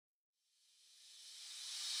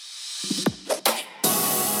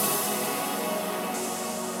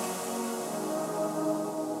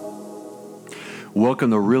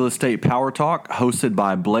Welcome to Real Estate Power Talk, hosted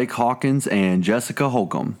by Blake Hawkins and Jessica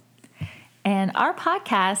Holcomb. And our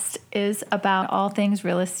podcast is about all things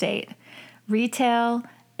real estate, retail,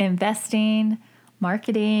 investing,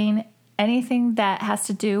 marketing, anything that has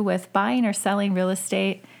to do with buying or selling real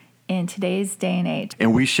estate in today's day and age.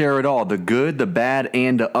 And we share it all, the good, the bad,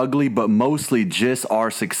 and the ugly, but mostly just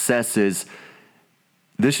our successes.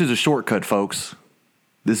 This is a shortcut, folks.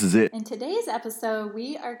 This is it. In today's episode,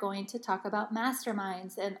 we are going to talk about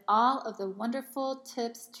masterminds and all of the wonderful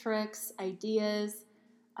tips, tricks, ideas,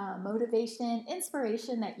 motivation,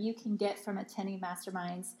 inspiration that you can get from attending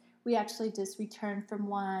masterminds. We actually just returned from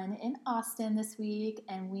one in Austin this week,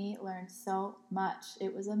 and we learned so much.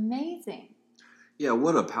 It was amazing. Yeah,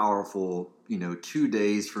 what a powerful, 2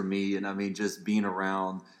 days for me. And I mean, just being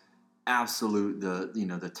around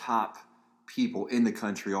the top people in the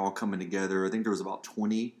country all coming together. I think there was about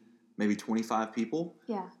 20, maybe 25 people.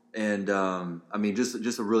 Yeah. And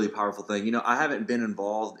just a really powerful thing. I haven't been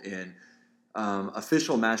involved in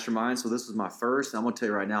official mastermind, so this was my first. And I'm going to tell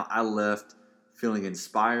you right now, I left feeling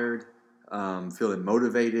inspired, feeling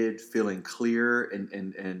motivated, feeling clear,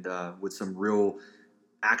 and with some real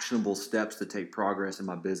actionable steps to take progress in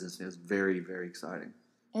my business. And it was very, very exciting.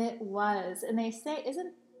 It was. And they say,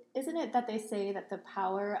 isn't it that they say that the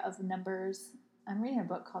power of numbers, I'm reading a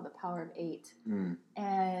book called The Power of Eight,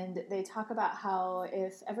 and they talk about how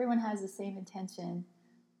if everyone has the same intention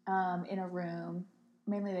in a room,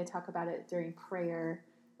 mainly they talk about it during prayer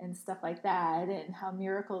and stuff like that, and how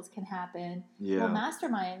miracles can happen. Yeah. Well,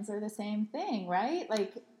 masterminds are the same thing, right?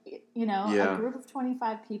 Like, a group of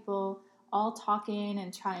 25 people all talking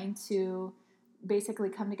and trying to basically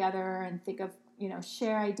come together and think of,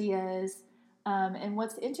 share ideas. And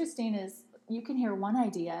what's interesting is you can hear one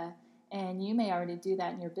idea and you may already do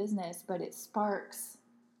that in your business, but it sparks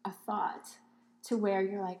a thought to where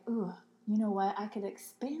you're like, ooh, you know what? I could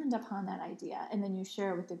expand upon that idea. And then you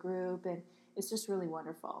share it with the group, and it's just really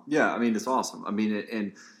wonderful. Yeah, I mean, it's awesome. I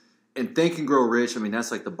mean, and Think and Grow Rich, I mean,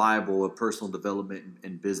 that's like the Bible of personal development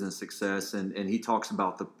and business success. And he talks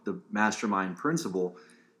about the mastermind principle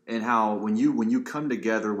and how when you come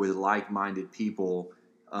together with like-minded people,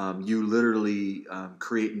 you literally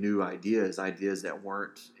create new ideas that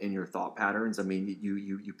weren't in your thought patterns. I mean,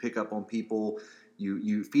 you pick up on people,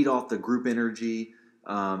 you feed off the group energy.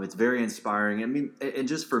 It's very inspiring. I mean, and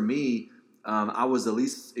just for me, I was the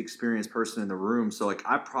least experienced person in the room, so like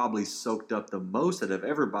I probably soaked up the most out of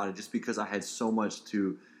everybody just because I had so much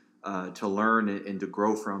to learn and to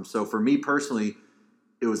grow from. So for me personally,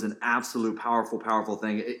 it was an absolute powerful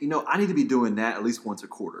thing. I need to be doing that at least once a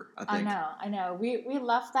quarter, I think. I know. We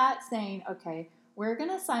left that saying, okay, we're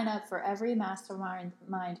going to sign up for every mastermind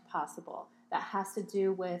possible that has to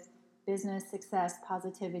do with business success,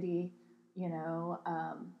 positivity,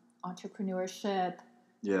 entrepreneurship,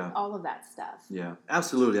 all of that stuff. Yeah,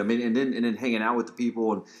 absolutely. I mean, and then hanging out with the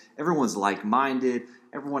people, and everyone's like-minded.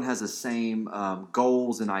 Everyone has the same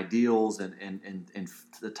goals and ideals and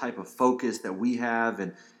the type of focus that we have.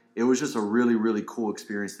 And it was just a really, really cool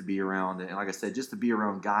experience to be around. And like I said, just to be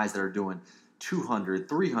around guys that are doing 200,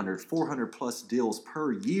 300, 400 plus deals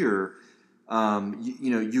per year.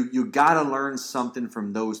 You got to learn something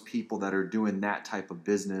from those people that are doing that type of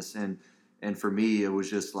business. And for me, it was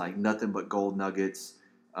just like nothing but gold nuggets.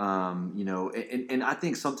 And I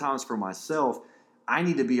think sometimes for myself, I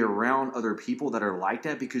need to be around other people that are like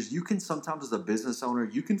that, because you can sometimes, as a business owner,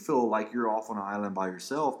 you can feel like you're off on an island by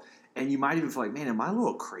yourself, and you might even feel like, man, am I a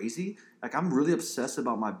little crazy? Like, I'm really obsessed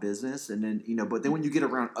about my business. And then, but then when you get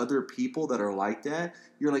around other people that are like that,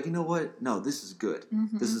 you're like, you know what? No, this is good.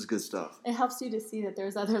 Mm-hmm. This is good stuff. It helps you to see that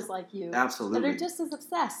there's others like you. Absolutely. That are just as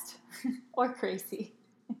obsessed or crazy.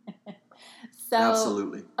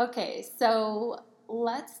 Absolutely. Okay, so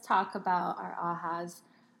let's talk about our ahas.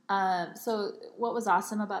 So what was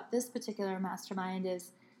awesome about this particular mastermind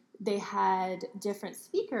is they had different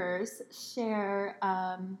speakers share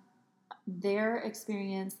their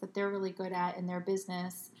experience that they're really good at in their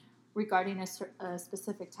business regarding a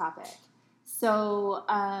specific topic. So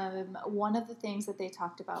one of the things that they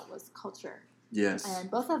talked about was culture. Yes.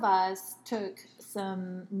 And both of us took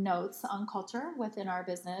some notes on culture within our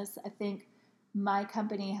business. I think my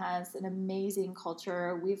company has an amazing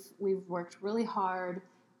culture. We've worked really hard.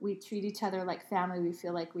 We treat each other like family. We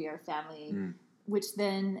feel like we are family, which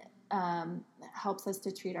then helps us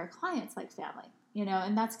to treat our clients like family,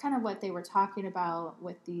 and that's kind of what they were talking about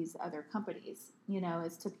with these other companies,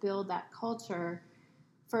 is to build that culture.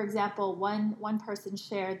 For example, one person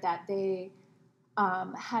shared that they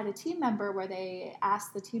had a team member where they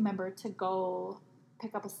asked the team member to go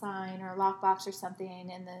pick up a sign or a lockbox or something,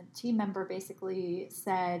 and the team member basically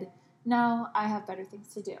said, no, I have better things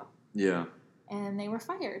to do. Yeah. And they were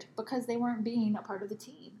fired because they weren't being a part of the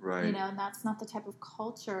team. Right. And that's not the type of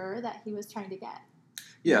culture that he was trying to get.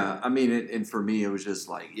 Yeah. I mean, and for me, it was just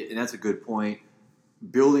like, and that's a good point.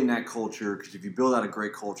 Building that culture, because if you build out a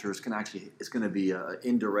great culture, it's going to be an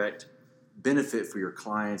indirect benefit for your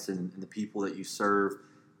clients and the people that you serve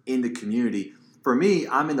in the community. For me,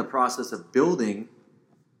 I'm in the process of building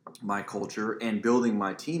my culture and building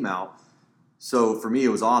my team out. So for me, it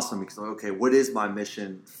was awesome because, okay, what is my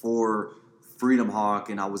mission for Freedom Hawk?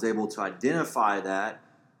 And I was able to identify that,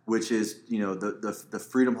 which is, the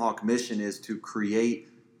Freedom Hawk mission is to create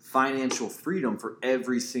financial freedom for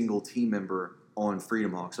every single team member on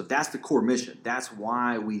Freedom Hawk. So that's the core mission. That's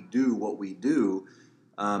why we do what we do,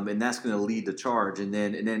 and that's going to lead the charge. And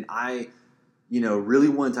then I, really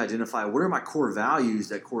wanted to identify what are my core values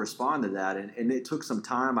that correspond to that. And it took some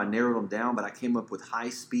time. I narrowed them down, but I came up with high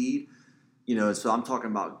speed. So I'm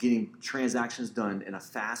talking about getting transactions done in a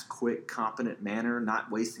fast, quick, competent manner, not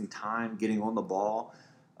wasting time, getting on the ball.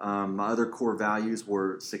 My other core values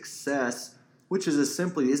were success, which is as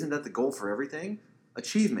simply, isn't that the goal for everything?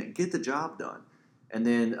 Achievement, get the job done. And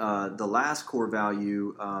then the last core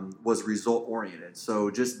value was result-oriented. So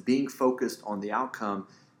just being focused on the outcome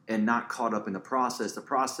and not caught up in the process. The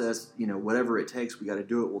process, whatever it takes, we got to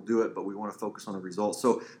do it, we'll do it, but we want to focus on the results.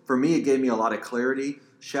 So for me, it gave me a lot of clarity.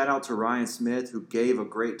 Shout out to Ryan Smith, who gave a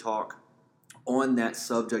great talk on that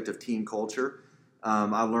subject of team culture.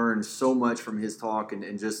 I learned so much from his talk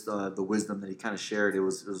and just the wisdom that he kind of shared. It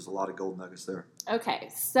was a lot of gold nuggets there. Okay,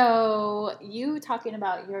 so you talking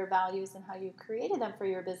about your values and how you created them for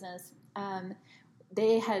your business,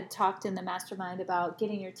 they had talked in the mastermind about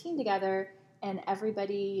getting your team together and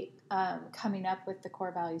everybody coming up with the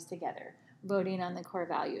core values together, voting on the core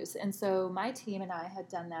values. And so my team and I had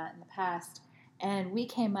done that in the past, and we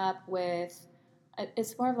came up with,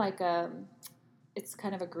 it's more of like it's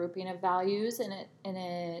kind of a grouping of values, and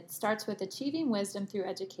it starts with achieving wisdom through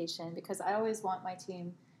education, because I always want my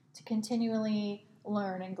team to continually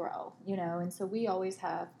learn and grow, and so we always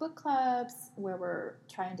have book clubs where we're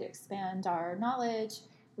trying to expand our knowledge.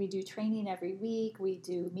 We do training every week. We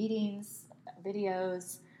do meetings,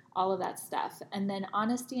 videos, all of that stuff. And then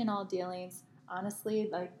honesty in all dealings. Honestly,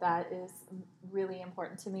 like that is really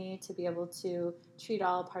important to me, to be able to treat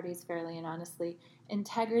all parties fairly and honestly.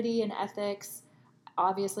 Integrity and ethics.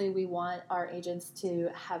 Obviously, we want our agents to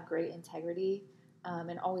have great integrity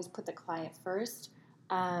and always put the client first.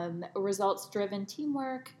 Results-driven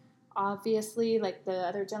teamwork. Obviously, like the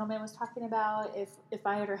other gentleman was talking about, if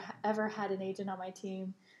I ever had an agent on my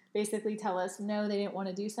team basically tell us, no, they didn't want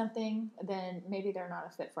to do something, then maybe they're not a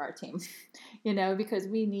fit for our team, because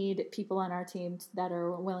we need people on our team that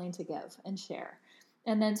are willing to give and share.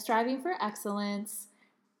 And then striving for excellence,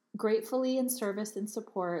 gratefully in service and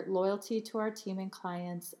support, loyalty to our team and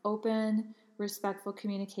clients, open, respectful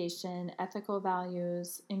communication, ethical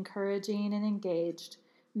values, encouraging and engaged,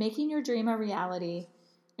 making your dream a reality,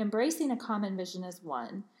 embracing a common vision as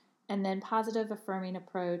one, and then positive, affirming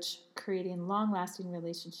approach, creating long-lasting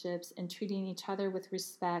relationships, and treating each other with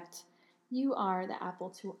respect. You are the apple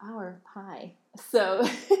to our pie. So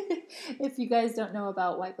if you guys don't know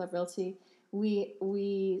about White Glove Realty,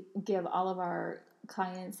 we give all of our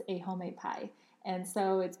clients a homemade pie. And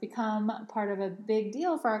so it's become part of a big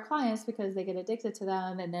deal for our clients because they get addicted to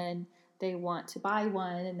them, and then they want to buy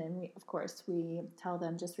one, and then we tell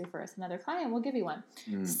them, just refer us another client, we'll give you one.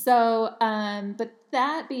 So, but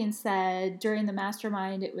that being said, during the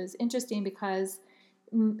mastermind, it was interesting because,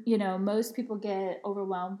 most people get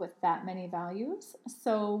overwhelmed with that many values.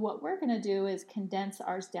 So what we're going to do is condense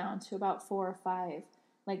ours down to about 4 or 5,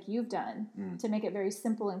 like you've done, to make it very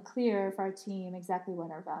simple and clear for our team exactly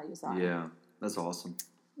what our values are. Yeah, that's awesome.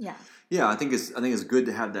 Yeah, I think it's good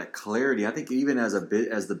to have that clarity. I think even as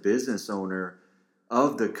the business owner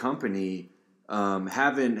of the company,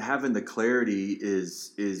 having the clarity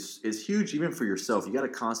is huge even for yourself. You got to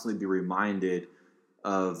constantly be reminded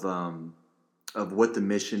of what the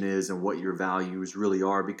mission is and what your values really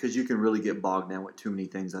are, because you can really get bogged down with too many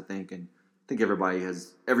things. I think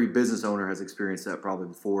every business owner has experienced that probably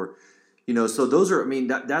before. So those are. I mean,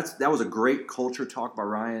 that was a great culture talk by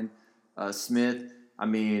Ryan Smith. I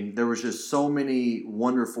mean, there was just so many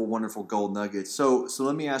wonderful, wonderful gold nuggets. So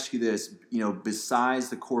let me ask you this, besides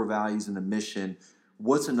the core values and the mission,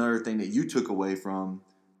 what's another thing that you took away from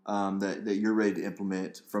that you're ready to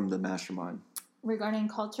implement from the mastermind? Regarding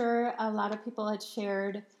culture, a lot of people had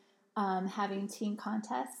shared having team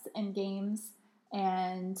contests and games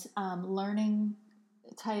and learning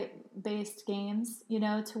type based games,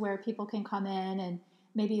 to where people can come in and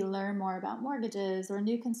maybe learn more about mortgages or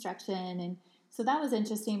new construction and So that was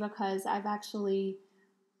interesting because I've actually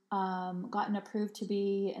gotten approved to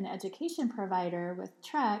be an education provider with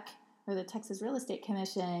TREC, or the Texas Real Estate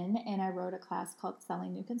Commission, and I wrote a class called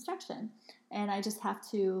Selling New Construction. And I just have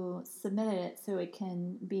to submit it so it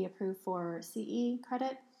can be approved for CE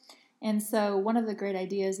credit. And so one of the great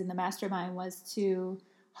ideas in the mastermind was to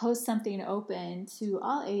host something open to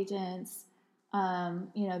all agents.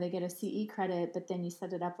 They get a CE credit, but then you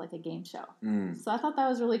set it up like a game show. So I thought that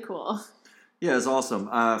was really cool. Yeah, it's awesome.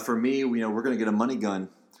 For me, we're going to get a money gun.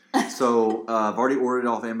 So I've already ordered it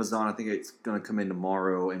off Amazon. I think it's going to come in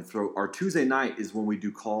tomorrow. And our Tuesday night is when we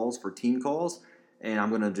do calls for team calls. And I'm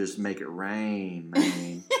going to just make it rain,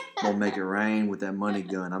 man. I'm going to make it rain with that money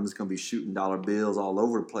gun. I'm just going to be shooting dollar bills all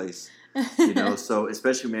over the place. So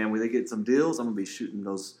especially, man, when they get some deals, I'm going to be shooting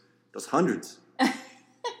those hundreds.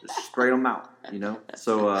 Just spray them out,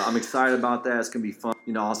 So I'm excited about that. It's going to be fun.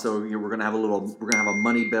 Also, we're going to have a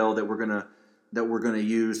money bell that we're going to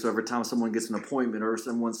use. So every time someone gets an appointment or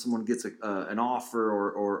someone gets an offer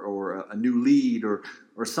or a new lead or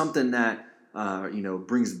something that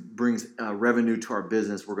brings revenue to our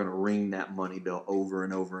business, we're going to ring that money bell over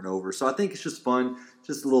and over and over. So I think it's just fun,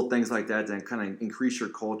 just little things like that kind of increase your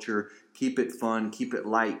culture, keep it fun, keep it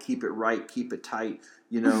light, keep it right, keep it tight,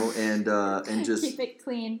 and just keep it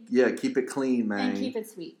clean. Yeah, keep it clean, man, and keep it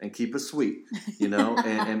sweet,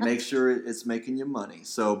 and make sure it's making you money.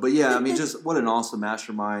 So, but yeah, I mean, just what an awesome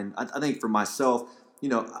mastermind. I think for myself,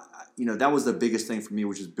 that was the biggest thing for me,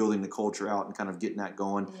 which is building the culture out and kind of getting that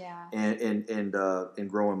going, and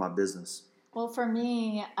growing my business. Well, for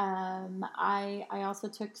me, I also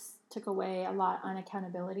took away a lot on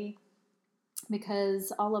accountability,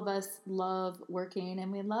 because all of us love working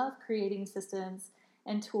and we love creating systems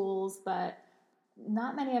and tools, but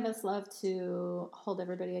not many of us love to hold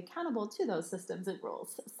everybody accountable to those systems and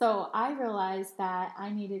rules. So I realized that I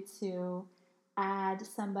needed to add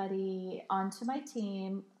somebody onto my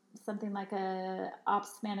team, something like a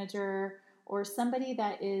ops manager or somebody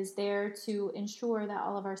that is there to ensure that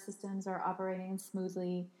all of our systems are operating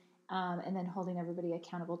smoothly, and then holding everybody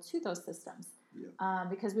accountable to those systems. Yeah.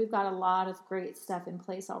 Because we've got a lot of great stuff in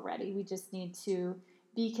place already. We just need to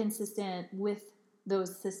be consistent with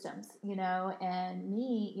those systems, and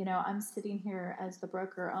me, I'm sitting here as the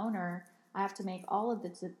broker owner. I have to make all of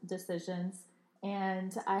the decisions,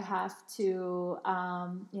 and I have to,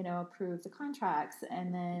 approve the contracts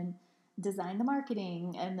and then design the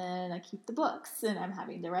marketing, and then I keep the books, and I'm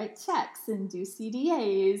having to write checks and do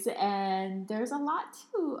CDAs, and there's a lot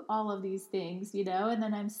to all of these things, and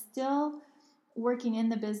then I'm still working in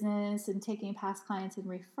the business and taking past clients and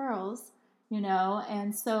referrals,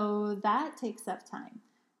 and so that takes up time,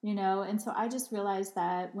 and so I just realized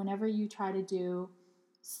that whenever you try to do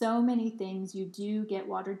so many things, you do get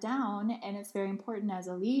watered down, and it's very important as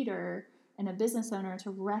a leader and a business owner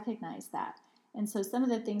to recognize that. And so some of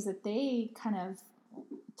the things that they kind of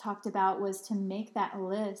talked about was to make that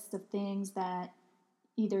list of things that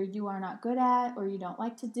either you are not good at or you don't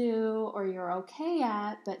like to do or you're okay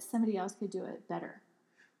at, but somebody else could do it better.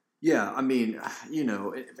 Yeah, I mean,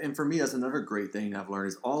 and for me, that's another great thing I've learned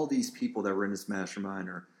is all these people that were in this mastermind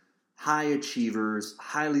are high achievers,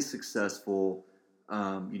 highly successful,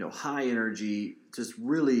 high energy, just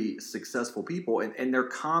really successful people. And their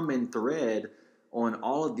common thread on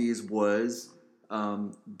all of these was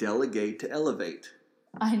delegate to elevate.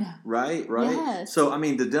 I know. Right? Yes. So, I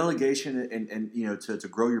mean, the delegation and to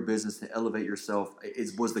grow your business, to elevate yourself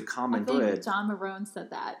was the common thread. John Marrone said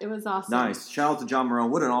that. It was awesome. Nice. Shout out to John Marrone.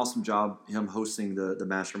 What an awesome job him hosting the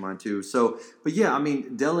mastermind too. So, but yeah, I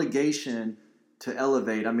mean, delegation to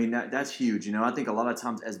elevate. I mean, that's huge. I think a lot of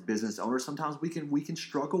times as business owners, sometimes we can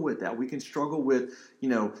struggle with that. We can struggle with,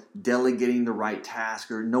 delegating the right task,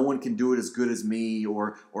 or no one can do it as good as me,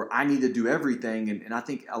 or I need to do everything. And I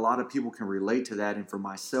think a lot of people can relate to that. And for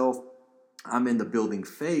myself, I'm in the building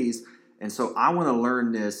phase. And so I want to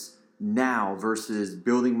learn this now versus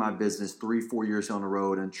building my business 3-4 years down the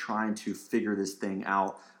road and trying to figure this thing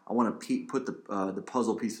out. I want to put the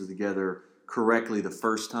puzzle pieces together correctly the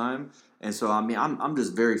first time. And so, I mean, I'm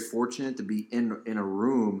just very fortunate to be in a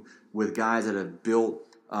room with guys that have built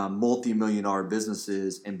multi-million-dollar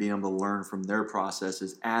businesses and being able to learn from their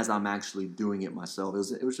processes as I'm actually doing it myself.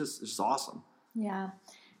 It was just awesome. Yeah.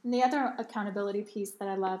 And the other accountability piece that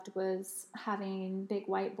I loved was having big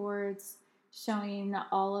whiteboards showing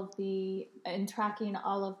and tracking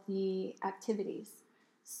all of the activities.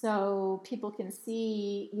 So people can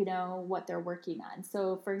see, what they're working on.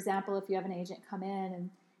 So, for example, if you have an agent come in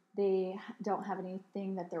and they don't have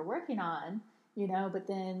anything that they're working on, but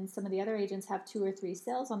then some of the other agents have 2 or 3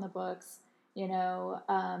 sales on the books,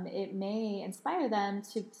 It may inspire them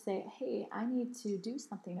to say, hey, I need to do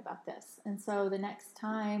something about this. And so the next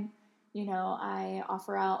time, I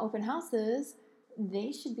offer out open houses,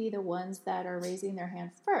 they should be the ones that are raising their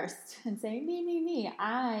hand first and saying, me,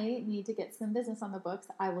 I need to get some business on the books.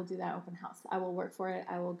 I will do that open house. I will work for it.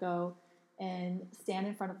 I will go and stand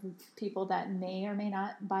in front of people that may or may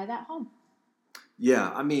not buy that home.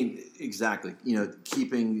 Yeah, I mean, exactly.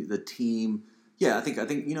 Keeping the team. Yeah, I think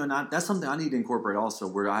that's something I need to incorporate also,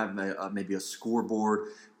 where I have maybe a scoreboard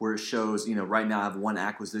where it shows. Right now I have one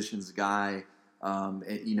acquisitions guy,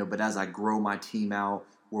 but as I grow my team out,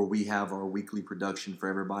 where we have our weekly production for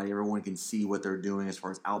everybody, everyone can see what they're doing as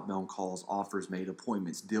far as outbound calls, offers made,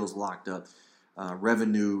 appointments, deals locked up,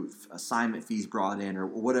 revenue, assignment fees brought in, or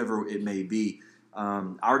whatever it may be.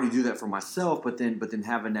 I already do that for myself, but then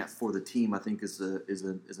having that for the team, I think is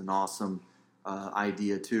an awesome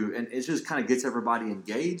idea too, and it just kind of gets everybody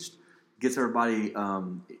engaged, gets everybody.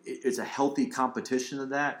 It's a healthy competition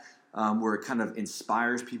of that, where it kind of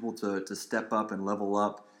inspires people to step up and level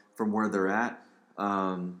up from where they're at.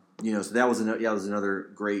 So that was another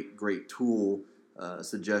great tool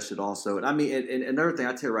suggested also. And I mean, and another thing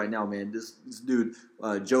I tell you right now, man, this dude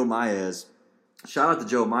Joe Maez. Shout out to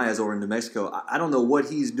Joe Maez over in New Mexico. I don't know what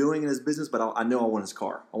he's doing in his business, but I know I want his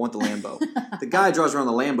car. I want the Lambo. The guy drives around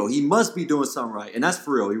the Lambo. He must be doing something right, and that's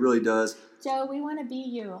for real. He really does. Joe, we want to be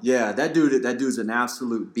you. Yeah, that dude's an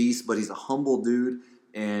absolute beast, but he's a humble dude,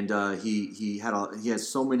 and he has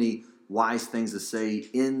so many wise things to say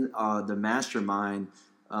in the mastermind.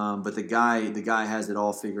 But the guy has it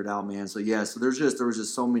all figured out, man. So yeah, there was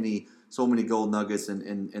just so many gold nuggets,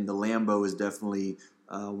 and the Lambo is definitely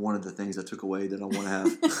one of the things I took away that I want to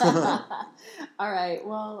have. All right.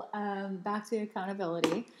 Well, back to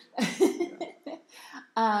accountability.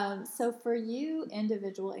 So for you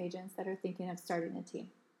individual agents that are thinking of starting a team,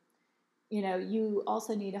 you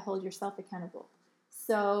also need to hold yourself accountable.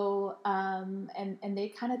 So, and they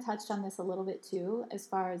kind of touched on this a little bit too, as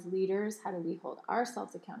far as leaders, how do we hold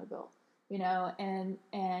ourselves accountable? And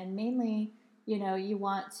mainly, you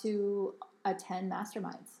want to attend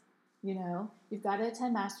masterminds. You've got to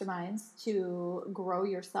attend masterminds to grow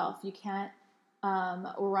yourself. You can't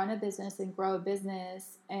run a business and grow a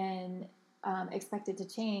business and expect it to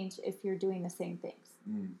change if you're doing the same things.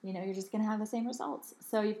 You're just going to have the same results.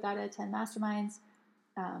 So you've got to attend masterminds,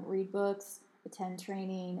 read books, attend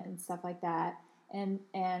training and stuff like that. And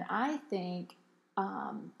I think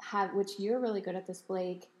which you're really good at this,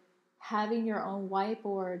 Blake, having your own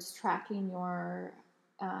whiteboards tracking your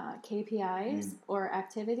KPIs or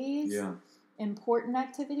activities, important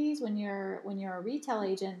activities. When you're a retail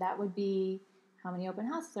agent, that would be how many open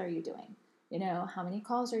houses are you doing? How many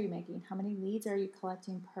calls are you making? How many leads are you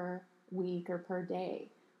collecting per week or per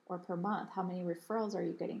day or per month? How many referrals are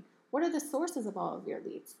you getting? What are the sources of all of your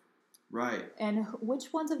leads? Right. And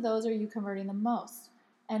which ones of those are you converting the most?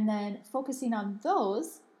 And then focusing on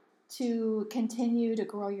those to continue to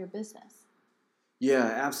grow your business. Yeah,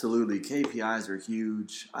 absolutely. KPIs are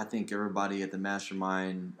huge. I think everybody at the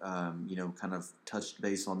mastermind, kind of touched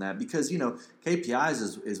base on that because,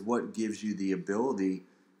 KPIs is what gives you the ability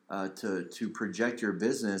to project your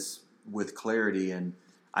business with clarity. And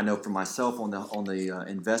I know for myself on the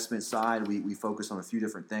investment side, we focus on a few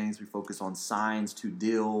different things. We focus on signs to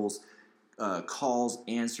deals, calls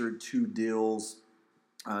answered to deals,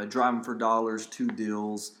 driving for dollars to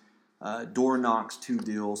deals, door knocks to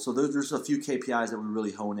deals. So there's a few KPIs that we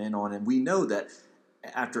really hone in on, and we know that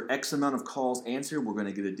after X amount of calls answered, we're going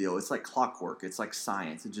to get a deal. It's like clockwork. It's like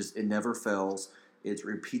science. It never fails. It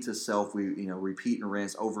repeats itself. We repeat and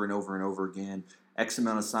rinse over and over and over again. X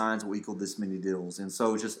amount of signs will equal this many deals. And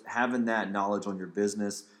so just having that knowledge on your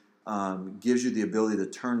business gives you the ability to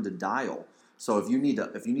turn the dial. So if you need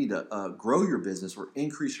to grow your business or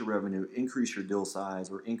increase your revenue, increase your deal size,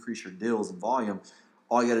 or increase your deals and volume,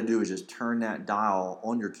 all you got to do is just turn that dial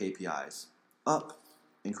on your KPIs up,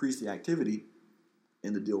 increase the activity,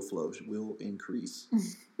 and the deal flow will increase.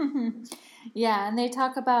 Yeah, and they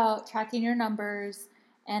talk about tracking your numbers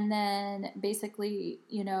and then basically,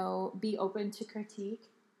 be open to critique.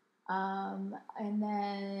 And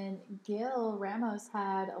then Gil Ramos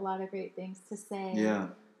had a lot of great things to say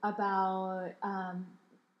about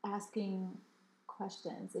asking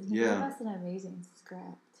questions. And he gave us an amazing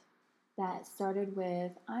script that started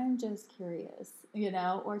with, I'm just curious,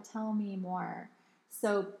 or tell me more.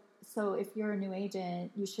 So if you're a new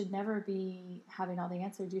agent, you should never be having all the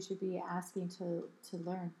answers. You should be asking to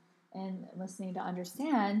learn and listening to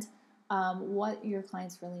understand what your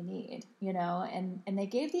clients really need, and they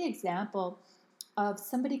gave the example of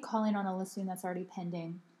somebody calling on a listing that's already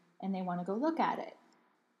pending and they want to go look at it.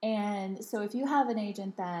 And so if you have an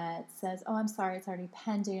agent that says, oh, I'm sorry, it's already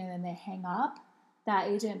pending, and then they hang up, that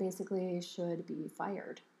agent basically should be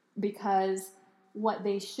fired. Because what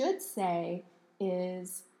they should say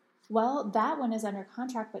is, well, that one is under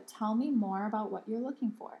contract, but tell me more about what you're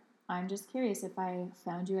looking for. I'm just curious, if I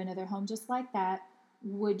found you another home just like that,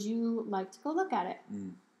 would you like to go look at it?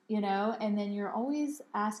 You know, and then you're always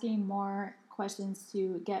asking more questions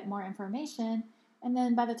to get more information. And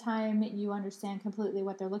then by the time you understand completely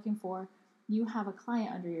what they're looking for, you have a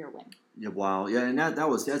client under your wing. Yeah, wow. Yeah, and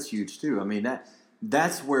that's huge too. I mean,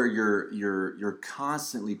 that's where you're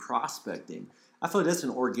constantly prospecting. I feel like that's an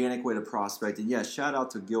organic way to prospect. And yeah, shout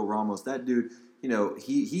out to Gil Ramos. That dude, you know,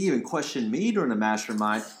 he even questioned me during the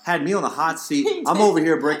mastermind, had me on the hot seat. I'm over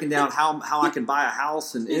here breaking down how I can buy a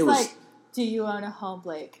house, and He's it was like, do you own a home,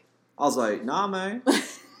 Blake? I was like, nah, man.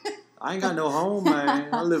 I ain't got no home, man.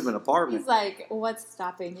 I live in an apartment. He's like, what's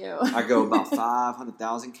stopping you? I go about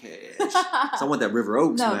 500,000 cash. So I want that River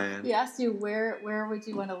Oaks, man. He asked you where would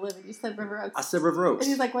you want to live, and you said River Oaks. I said River Oaks. And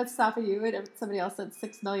he's like, what's stopping you? And somebody else said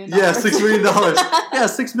 $6 million. Yeah, $6 million. Yeah,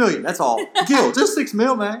 $6 million. That's all. Gil, just $6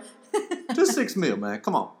 million, man. Just $6 million, man.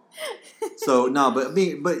 Come on. So no, but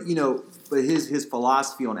you know, but his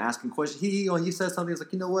philosophy on asking questions. He says something. He's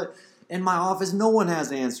like, you know what? In my office, no one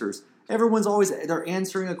has answers. Everyone's they're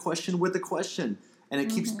answering a question with a question. And it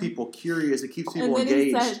keeps people curious. It keeps people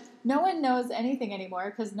engaged. He said, no one knows anything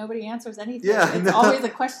anymore because nobody answers anything. Yeah, it's always a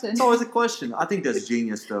question. It's always a question. I think that's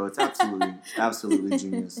genius, though. It's absolutely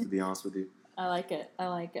genius, to be honest with you. I like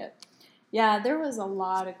it. Yeah, there was a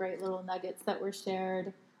lot of great little nuggets that were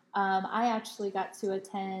shared. I actually got to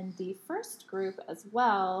attend the first group as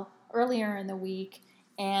well earlier in the week.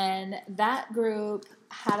 And that group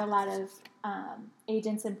had a lot of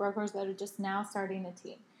agents and brokers that are just now starting a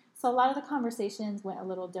team. So a lot of the conversations went a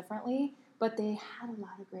little differently, but they had a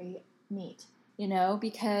lot of great meat, you know,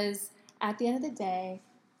 because at the end of the day,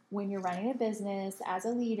 when you're running a business as a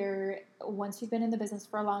leader, once you've been in the business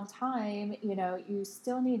for a long time, you know, you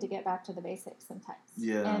still need to get back to the basics sometimes.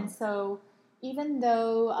 Yeah. And so even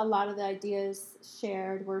though a lot of the ideas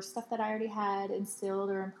shared were stuff that I already had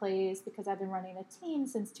instilled or in place because I've been running a team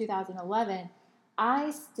since 2011,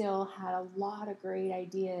 I still had a lot of great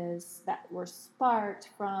ideas that were sparked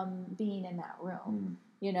from being in that room,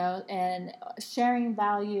 you know, and sharing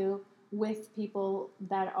value with people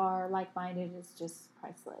that are like-minded is just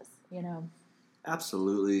priceless, you know.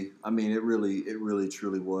 Absolutely. I mean, it really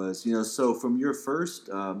truly was. You know, so from your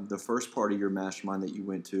the first part of your mastermind that you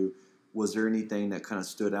went to, was there anything that kind of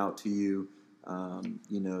stood out to you,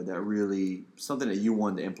 you know, that really, something that you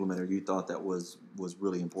wanted to implement or you thought that was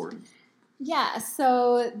really important? Yeah,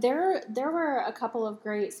 so there were a couple of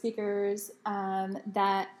great speakers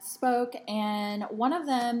that spoke, and one of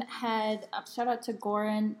them had, shout out to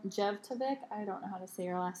Goran Jevtovic, I don't know how to say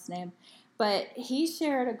your last name, but he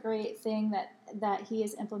shared a great thing that he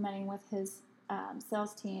is implementing with his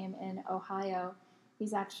sales team in Ohio.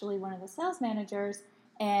 He's actually one of the sales managers,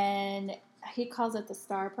 and he calls it the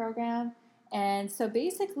STAR program. And so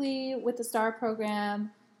basically with the STAR program,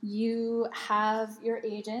 you have your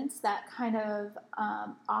agents that kind of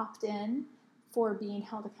opt in for being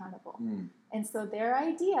held accountable. And so their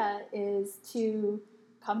idea is to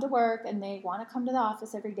come to work, and they want to come to the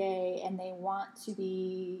office every day, and they want to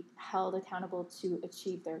be held accountable to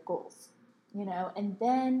achieve their goals, you know. And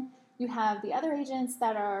then you have the other agents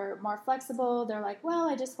that are more flexible. They're like, well,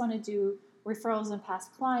 I just want to do referrals and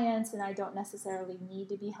past clients, and I don't necessarily need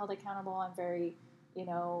to be held accountable. I'm very, you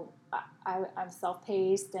know, I'm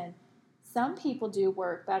self-paced, and some people do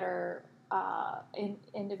work better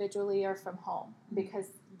individually or from home because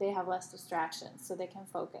they have less distractions, so they can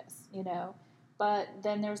focus, you know. But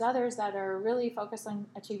then there's others that are really focused on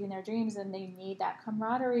achieving their dreams, and they need that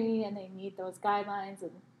camaraderie, and they need those guidelines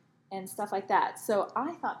and stuff like that. So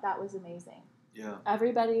I thought that was amazing. Yeah.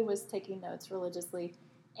 Everybody was taking notes religiously,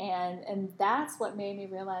 and that's what made me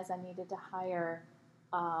realize I needed to hire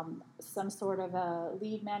some sort of a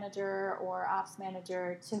lead manager or ops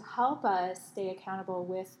manager to help us stay accountable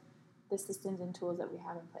with the systems and tools that we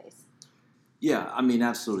have in place. Yeah, I mean,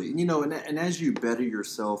 absolutely. You know, and as you better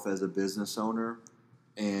yourself as a business owner,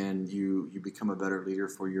 and you become a better leader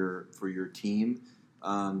for your team,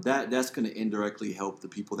 that's going to indirectly help the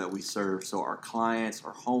people that we serve. So our clients,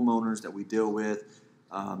 our homeowners that we deal with,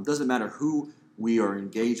 doesn't matter who we are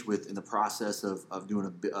engaged with in the process of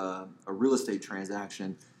doing a real estate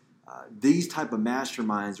transaction. These type of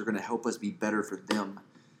masterminds are going to help us be better for them,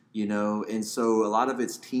 you know. And so a lot of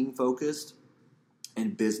it's team focused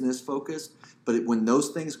and business focused. But when those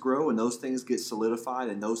things grow and those things get solidified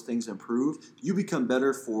and those things improve, you become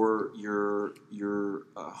better for your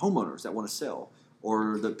homeowners that want to sell,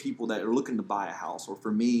 or the people that are looking to buy a house, or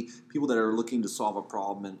for me, people that are looking to solve a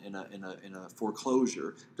problem in a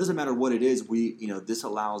foreclosure. Doesn't matter what it is. This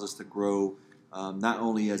allows us to grow not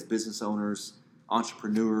only as business owners,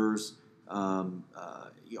 entrepreneurs,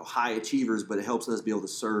 high achievers, but it helps us be able to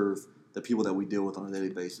serve the people that we deal with on a daily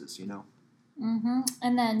basis. Mm-hmm.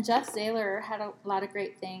 And then Geoff Zahler had a lot of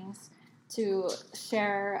great things to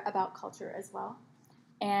share about culture as well.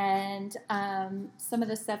 And some of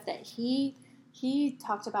the stuff that he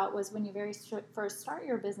talked about was when you first start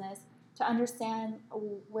your business, to understand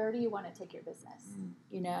where do you want to take your business,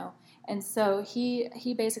 And so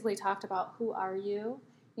he basically talked about who are you,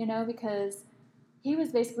 because he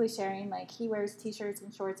was basically sharing, like, he wears T-shirts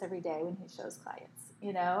and shorts every day when he shows clients,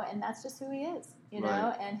 and that's just who he is,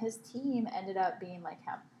 Right. and his team ended up being like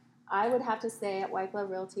him. I would have to say at White Glove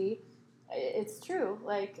Realty, it's true.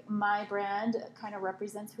 Like, my brand kind of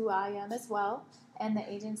represents who I am as well. And the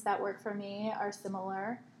agents that work for me are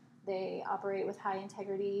similar. They operate with high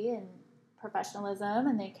integrity and professionalism,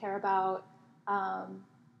 and they care about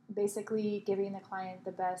basically giving the client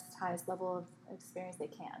the best, highest level of experience they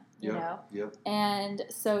can, you know? Yep. And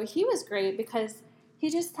so he was great because he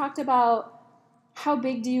just talked about how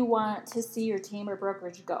big do you want to see your team or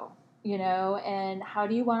brokerage go, and how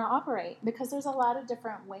do you want to operate? Because there's a lot of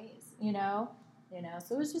different ways,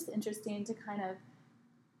 So it was just interesting to kind of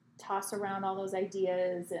toss around all those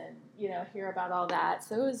ideas and, hear about all that.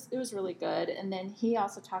 So it was really good. And then he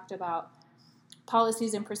also talked about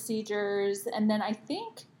policies and procedures. And then I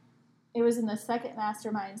think it was in the second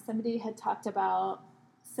mastermind, somebody had talked about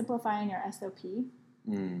simplifying your SOP,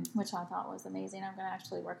 which I thought was amazing. I'm going to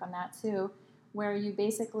actually work on that too, where you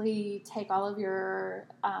basically take all of your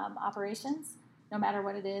operations, no matter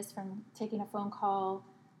what it is, from taking a phone call,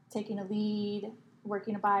 taking a lead,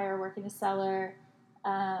 working a buyer, working a seller,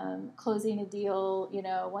 closing a deal,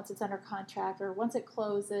 once it's under contract or once it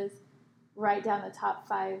closes, write down the top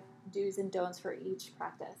 5 do's and don'ts for each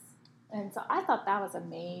practice. And so I thought that was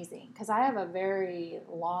amazing because I have a very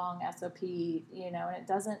long SOP, and it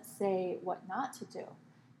doesn't say what not to do.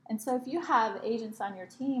 And so if you have agents on your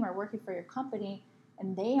team or working for your company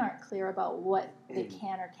and they aren't clear about what they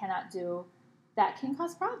can or cannot do, that can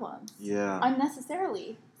cause problems. Yeah.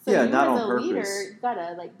 Unnecessarily. So yeah, you not as on a purpose. leader, you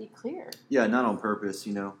gotta be clear. Yeah, not on purpose.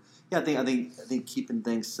 Yeah, I think keeping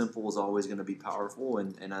things simple is always going to be powerful,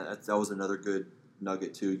 and that was another good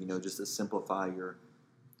nugget too. Just to simplify your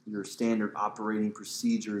standard operating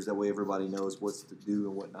procedures. That way, everybody knows what to do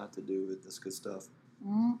and what not to do. That's good stuff.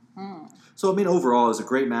 Mm-hmm. So, overall, it's a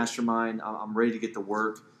great mastermind. I'm ready to get to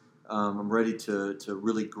work. I'm ready to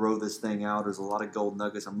really grow this thing out. There's a lot of gold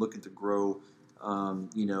nuggets. I'm looking to grow,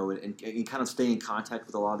 and kind of stay in contact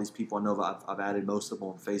with a lot of these people. I know I've added most of them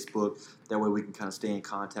on Facebook. That way we can kind of stay in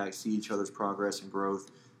contact, see each other's progress and growth.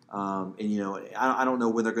 I don't know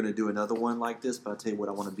when they're going to do another one like this, but I'll tell you what,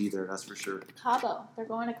 I want to be there, that's for sure. Cabo. They're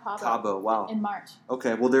going to Cabo. Cabo, wow. In March.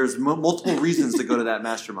 Okay, well, there's multiple reasons to go to that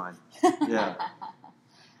mastermind. Yeah.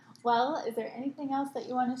 Well, is there anything else that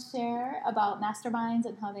you want to share about masterminds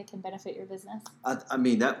and how they can benefit your business?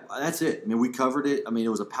 That's it. We covered it. It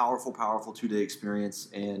was a powerful, powerful 2-day experience.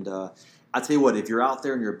 And I tell you what, if you're out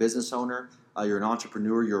there and you're a business owner, you're an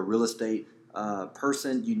entrepreneur, you're a real estate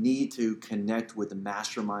person, you need to connect with the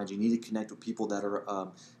masterminds. You need to connect with people that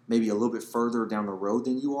are maybe a little bit further down the road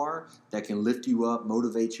than you are, that can lift you up,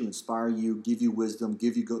 motivate you, inspire you, give you wisdom,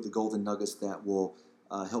 give you the golden nuggets that will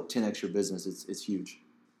help 10x your business. It's huge.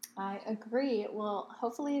 I agree. Well,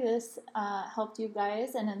 hopefully this helped you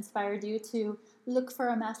guys and inspired you to look for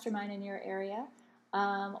a mastermind in your area.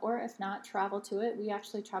 Or if not, travel to it. We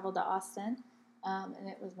actually traveled to Austin, and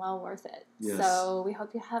it was well worth it. Yes. So we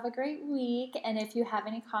hope you have a great week. And if you have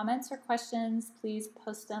any comments or questions, please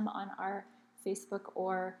post them on our Facebook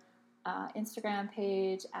or Instagram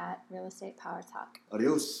page at Real Estate Power Talk.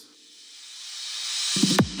 Adios.